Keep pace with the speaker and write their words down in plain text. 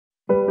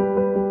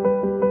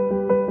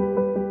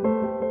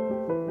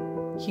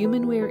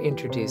Humanware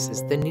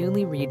introduces the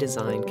newly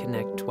redesigned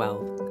Connect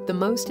 12, the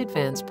most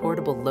advanced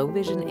portable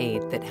low-vision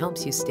aid that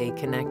helps you stay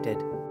connected.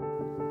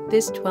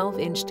 This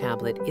 12-inch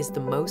tablet is the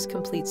most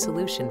complete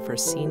solution for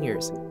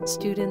seniors,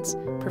 students,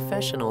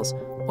 professionals,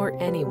 or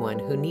anyone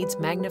who needs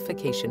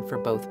magnification for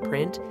both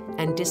print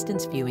and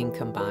distance viewing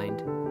combined.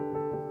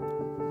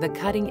 The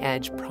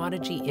cutting-edge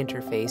Prodigy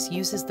interface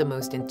uses the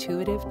most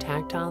intuitive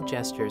tactile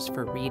gestures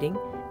for reading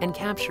and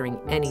capturing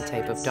any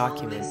type of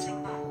document,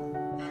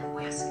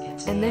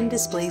 and then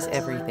displays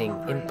everything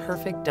in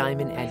perfect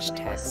diamond edge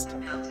text.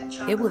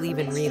 It will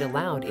even read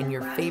aloud in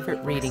your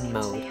favorite reading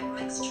mode.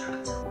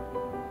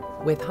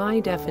 With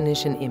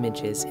high-definition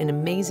images in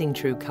amazing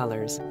true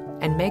colors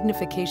and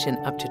magnification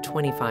up to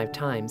 25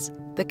 times,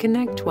 the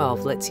Connect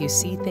 12 lets you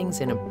see things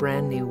in a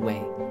brand new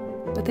way.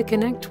 But the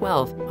Connect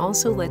 12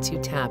 also lets you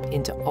tap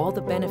into all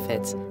the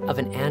benefits of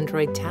an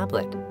Android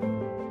tablet.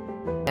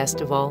 Best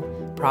of all,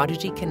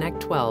 Prodigy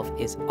Connect 12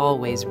 is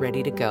always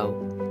ready to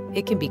go.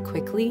 It can be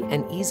quickly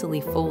and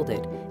easily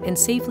folded and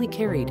safely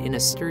carried in a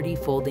sturdy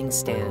folding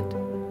stand.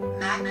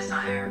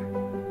 Magnifier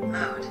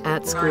mode.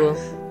 At school,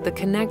 the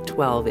Connect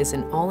 12 is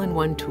an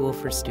all-in-one tool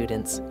for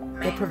students.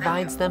 It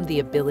provides them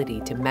the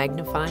ability to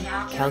magnify,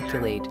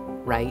 calculate,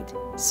 write,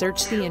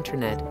 search the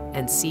internet,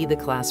 and see the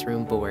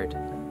classroom board.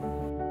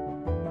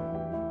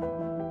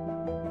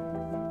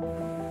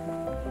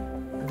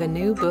 The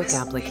new book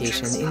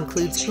application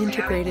includes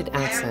integrated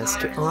access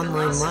to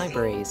online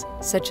libraries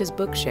such as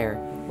Bookshare,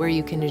 where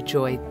you can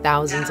enjoy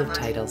thousands of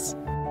titles.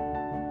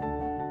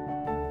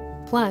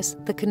 Plus,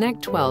 the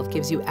Connect 12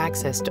 gives you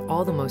access to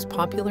all the most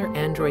popular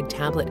Android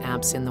tablet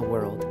apps in the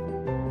world.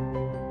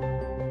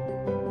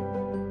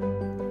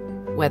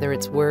 Whether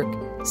it's work,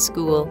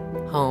 school,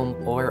 home,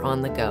 or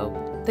on the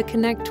go, the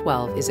Connect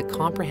 12 is a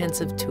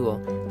comprehensive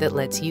tool that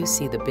lets you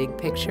see the big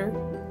picture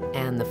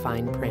and the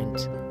fine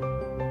print.